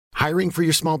Hiring for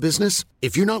your small business?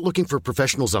 If you're not looking for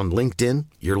professionals on LinkedIn,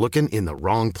 you're looking in the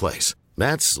wrong place.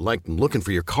 That's like looking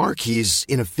for your car keys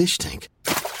in a fish tank.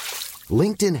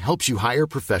 LinkedIn helps you hire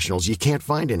professionals you can't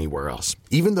find anywhere else,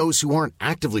 even those who aren't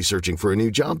actively searching for a new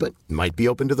job but might be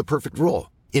open to the perfect role.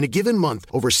 In a given month,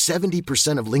 over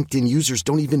 70% of LinkedIn users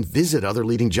don't even visit other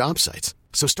leading job sites.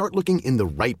 So start looking in the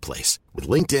right place. With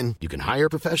LinkedIn, you can hire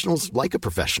professionals like a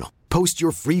professional. Post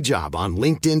your free job on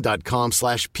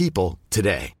linkedin.com/people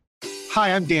today.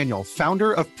 Hi, I'm Daniel,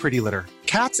 founder of Pretty Litter.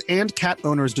 Cats and cat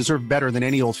owners deserve better than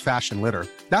any old-fashioned litter.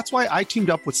 That's why I teamed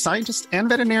up with scientists and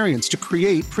veterinarians to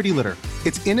create Pretty Litter.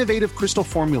 Its innovative crystal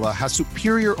formula has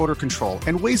superior odor control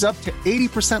and weighs up to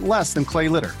 80% less than clay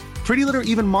litter. Pretty Litter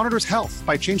even monitors health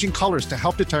by changing colors to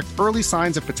help detect early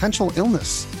signs of potential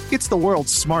illness. It's the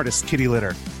world's smartest kitty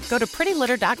litter. Go to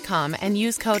prettylitter.com and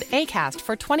use code ACAST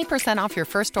for 20% off your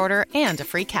first order and a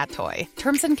free cat toy.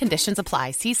 Terms and conditions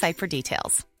apply. See site for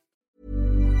details.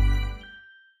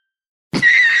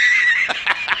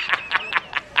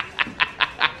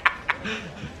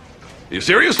 Are you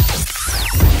serious?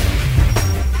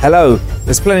 Hello,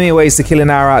 there's plenty of ways to kill an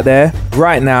hour out there.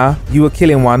 Right now, you are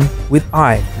killing one with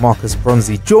I, Marcus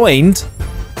Bronzy, joined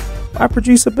by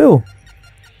producer Bill.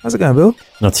 How's it going, Bill?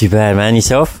 Not too bad, man.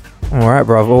 Yourself? All right,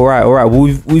 bruv. All right. Well,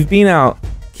 we've been out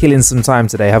killing some time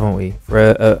today, haven't we?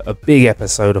 For a big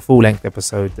episode, a full-length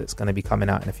episode that's going to be coming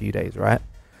out in a few days, right?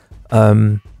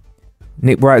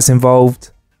 Nick Bright's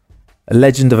involved, a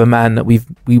legend of a man that we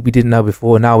didn't know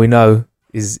before. Now we know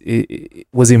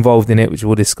was involved in it, which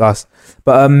we'll discuss.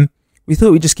 But we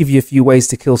thought we'd just give you a few ways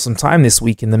to kill some time this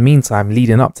week in the meantime,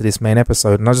 leading up to this main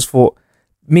episode. And I just thought,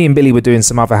 me and Billy were doing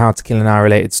some other How to Kill an Hour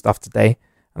related stuff today.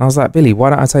 And I was like, Billy,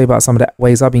 why don't I tell you about some of the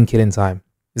ways I've been killing time?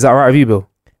 Is that all right with you, Bill?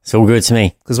 It's all good to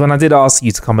me. Because when I did ask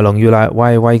you to come along, you were like,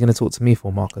 why are you going to talk to me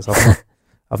for, Marcus?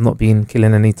 I've not been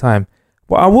killing any time.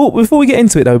 But I will, before we get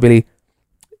into it though, Billy,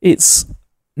 it's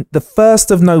the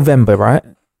 1st of November, right?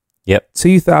 Yep.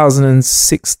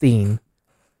 2016.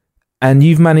 And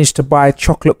you've managed to buy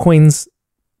chocolate coins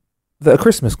that are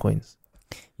Christmas coins.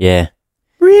 Yeah.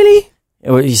 Really?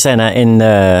 You're saying that in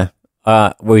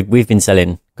we've been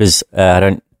selling, because I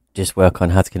don't just work on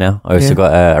How to Kill Now. I also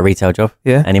got a retail job.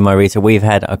 Yeah. And in my retail, we've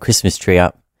had a Christmas tree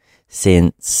up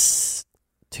since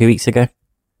 2 weeks ago.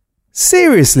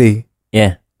 Seriously?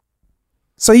 Yeah.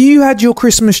 So you had your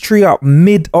Christmas tree up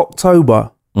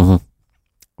mid-October? Mm-hmm.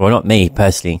 Well, not me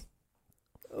personally.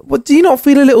 But do you not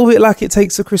feel a little bit like it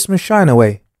takes the Christmas shine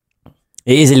away?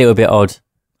 It is a little bit odd,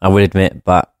 I would admit,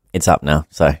 but it's up now,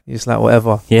 so. You're just like,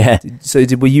 whatever. Yeah. So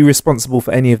were you responsible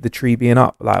for any of the tree being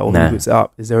up? Like, or Nah. who puts it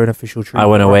up? Is there an official tree? I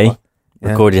went away,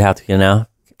 recorded How to Kill Now,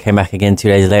 came back again 2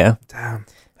 days later. Damn.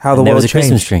 How the and there world was a changed.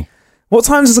 Christmas tree. What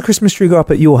time does the Christmas tree go up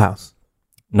at your house?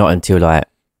 Not until like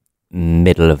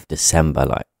middle of December,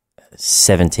 like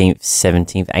 17th,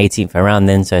 18th, around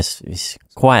then. So it's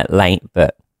quite late,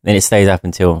 but then it stays up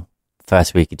until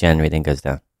first week of January, then goes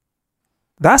down.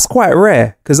 That's quite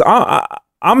rare, because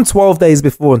I'm 12 days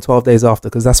before and 12 days after,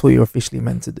 because that's what you're officially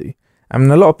meant to do. I mean,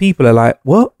 a lot of people are like,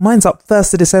 what? Mine's up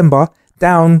 1st of December,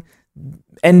 down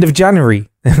end of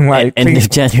January. Like, end of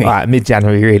January. Right,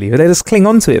 mid-January, really. They just cling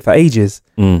on to it for ages.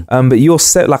 But you're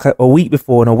set like a week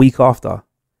before and a week after.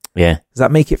 Yeah. Does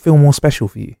that make it feel more special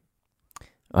for you?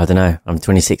 I don't know. I'm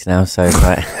 26 now, so it's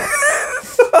like,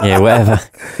 yeah, whatever.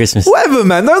 Christmas. Whatever,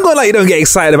 man. Don't go like you don't get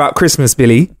excited about Christmas,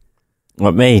 Billy.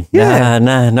 What, me? Yeah.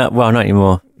 Nah, well, not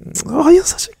anymore. Oh, you're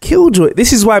such a killjoy.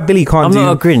 This is why Billy can't I'm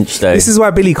not a Grinch, though. This is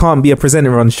why Billy can't be a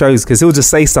presenter on shows, because he'll just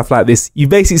say stuff like this. You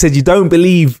basically said you don't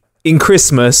believe in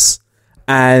Christmas,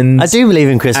 and I do believe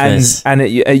in Christmas. And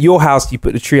at your house, you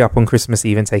put the tree up on Christmas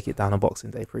Eve and take it down on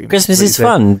Boxing Day. Pretty much. Christmas is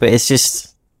fun, but it's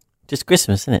just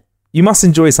Christmas, isn't it? You must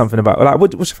enjoy something about it. Like,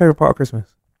 what's your favourite part of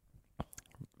Christmas?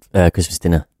 Christmas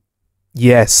dinner.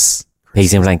 Yes.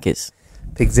 Pigs in blankets.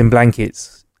 Pigs in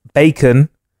blankets. Bacon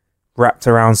wrapped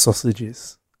around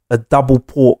sausages. A double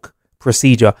pork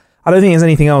procedure. I don't think there's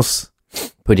anything else.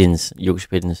 Puddings. Yorkshire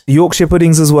puddings. Yorkshire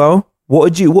puddings as well.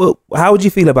 How would you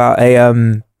feel about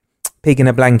a pig in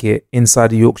a blanket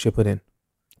inside a Yorkshire pudding?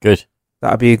 Good.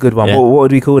 That'd be a good one. Yeah. What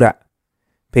would we call that?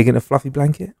 Pig in a fluffy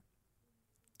blanket?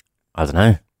 I don't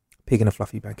know. Pig in a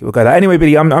fluffy blanket. We'll go there. Anyway,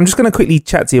 Billy, I'm just going to quickly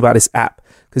chat to you about this app,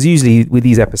 because usually with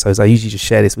these episodes, I usually just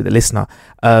share this with the listener.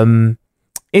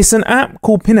 It's an app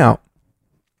called Pinout.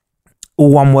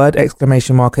 All one word,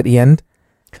 exclamation mark at the end.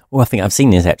 Oh, I think I've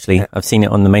seen this, actually. I've seen it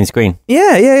on the main screen.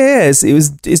 Yeah.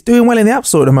 It's doing well in the App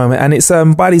Store at the moment, and it's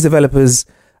by these developers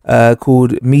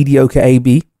called Mediocre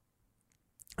AB,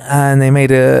 and they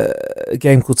made a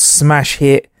game called Smash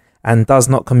Hit and Does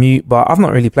Not Commute, but I've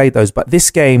not really played those. But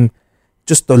this game,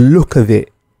 just the look of it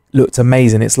looked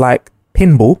amazing. It's like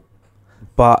pinball,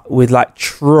 but with like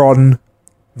Tron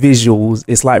visuals.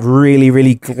 It's like really,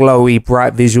 really glowy,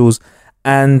 bright visuals.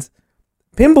 And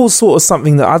pinball's sort of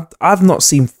something that I've not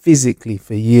seen physically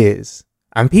for years.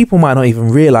 And people might not even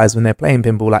realize when they're playing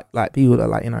pinball, like people that are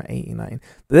like, 18, 19.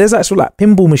 But there's actual like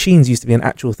pinball machines used to be an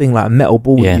actual thing, like a metal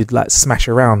ball you'd like smash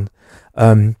around.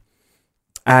 And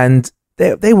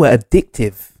they were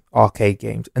addictive arcade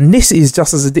games. And this is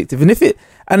just as addictive.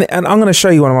 And I'm going to show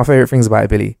you one of my favorite things about it,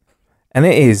 Billy. And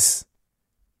it is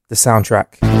the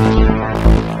soundtrack.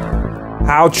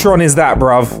 How Tron is that,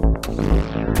 bruv?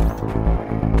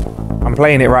 I'm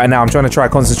playing it right now. I'm trying to try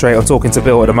concentrate on talking to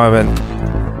Bill at the moment.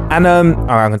 And alright,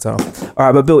 I'm gonna turn off.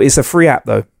 Alright, but Bill, it's a free app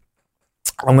though.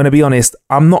 I'm gonna be honest,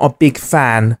 I'm not a big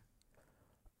fan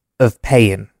of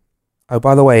paying. Oh,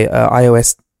 by the way,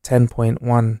 iOS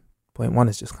 10.1.1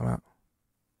 has just come out.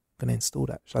 I'm gonna install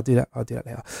that. Should I do that? I'll do that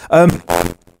later.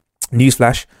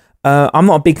 Newsflash. I'm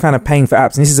not a big fan of paying for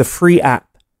apps, and this is a free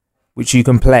app which you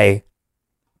can play.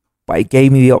 But it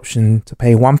gave me the option to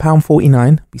pay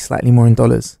 £1.49, be slightly more in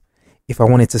dollars, if I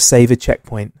wanted to save a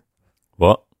checkpoint.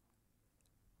 What?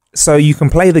 So you can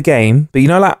play the game, but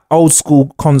like old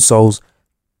school consoles,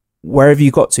 wherever you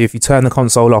got to, if you turn the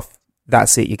console off,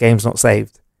 that's it, your game's not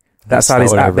saved. That's how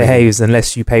this app behaves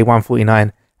unless you pay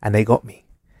 $1.49, and they got me.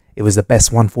 It was the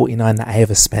best $1.49 that I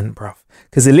ever spent, bruv.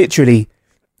 Because it literally,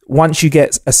 once you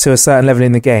get to a certain level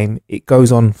in the game, it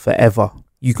goes on forever.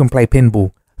 You can play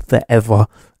pinball forever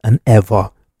and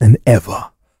ever and ever.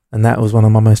 And that was one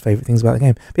of my most favourite things about the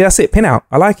game. But yeah, that's it, Pin Out.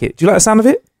 I like it. Do you like the sound of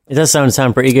it? It does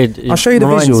sound pretty good. I'll show you the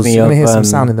visuals. You're going to hear some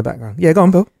sound in the background. Yeah, go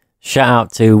on, Bill. Shout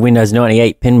out to Windows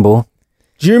 98 Pinball.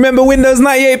 Do you remember Windows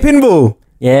 98 Pinball?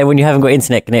 Yeah, when you haven't got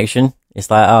internet connection, it's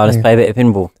like, let's play a bit of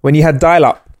pinball. When you had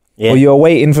dial-up, or you're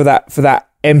waiting for that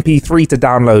MP3 to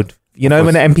download. You know,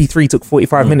 when the MP3 took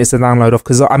 45 minutes to download off,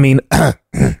 because,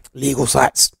 legal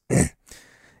sites.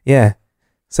 Yeah.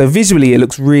 So visually, it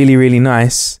looks really, really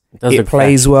nice. It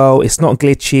plays well. It's not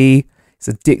glitchy. It's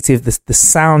addictive. The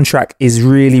soundtrack is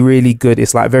really, really good.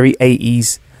 It's like very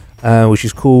 80s, which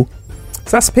is cool.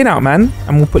 So that's Pin Out, man.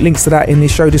 And we'll put links to that in the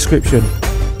show description.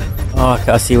 Oh,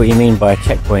 okay, I see what you mean by a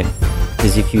checkpoint.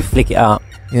 Because if you flick it up,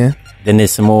 then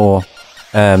there's some more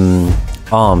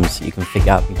arms you can flick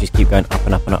up. You just keep going up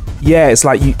and up and up. Yeah, it's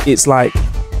like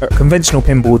a conventional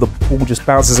pinball. The ball just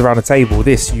bounces around a table.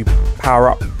 This, you power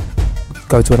up,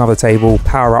 go to another table,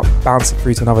 power up, bounce it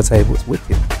through to another table. It's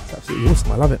wicked. It's absolutely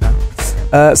awesome. I love it,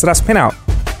 man. So that's Pin Out.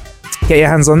 Get your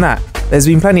hands on that. There's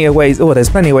plenty of ways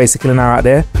to kill an hour out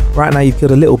there. Right now, you've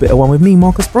killed a little bit of one with me,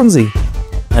 Marcus Bronzy.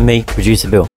 And me, Producer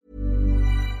Bill.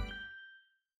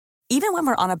 Even when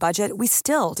we're on a budget, we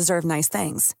still deserve nice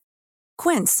things.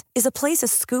 Quince is a place to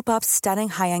scoop up stunning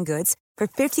high-end goods for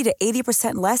 50 to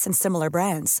 80% less than similar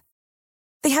brands.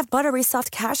 They have buttery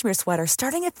soft cashmere sweaters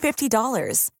starting at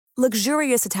 $50,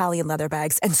 luxurious Italian leather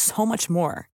bags, and so much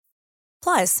more.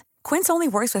 Plus, Quince only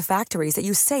works with factories that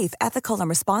use safe, ethical, and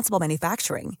responsible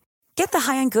manufacturing. Get the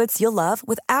high-end goods you'll love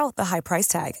without the high price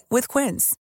tag with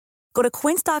Quince. Go to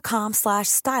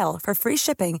quince.com/style for free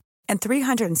shipping and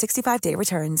 365-day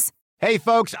returns. Hey,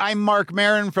 folks, I'm Mark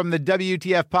Maron from the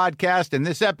WTF Podcast, and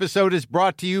this episode is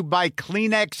brought to you by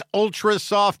Kleenex Ultra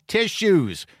Soft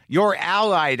Tissues, your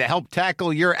ally to help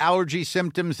tackle your allergy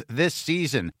symptoms this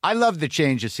season. I love the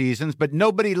change of seasons, but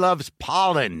nobody loves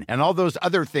pollen and all those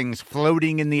other things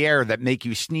floating in the air that make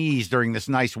you sneeze during this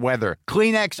nice weather.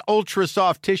 Kleenex Ultra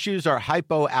Soft Tissues are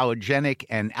hypoallergenic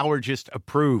and allergist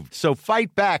approved, so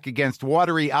fight back against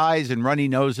watery eyes and runny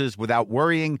noses without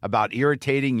worrying about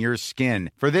irritating your skin.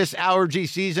 For this allergy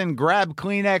season, grab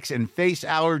Kleenex and face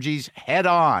allergies head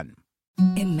on.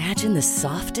 Imagine the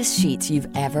softest sheets you've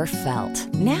ever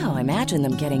felt. Now imagine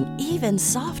them getting even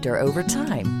softer over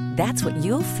time. That's what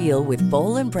you'll feel with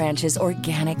Boll & Branch's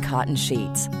organic cotton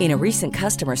sheets. In a recent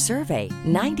customer survey,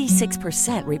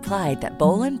 96% replied that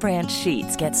Boll & Branch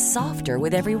sheets get softer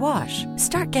with every wash.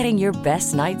 Start getting your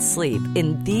best night's sleep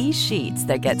in these sheets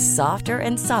that get softer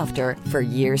and softer for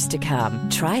years to come.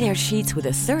 Try their sheets with a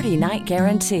 30-night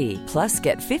guarantee. Plus,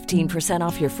 get 15%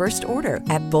 off your first order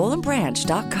at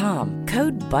bollandbranch.com.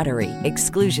 Code BUTTERY.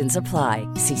 Exclusions apply.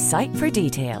 See site for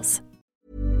details.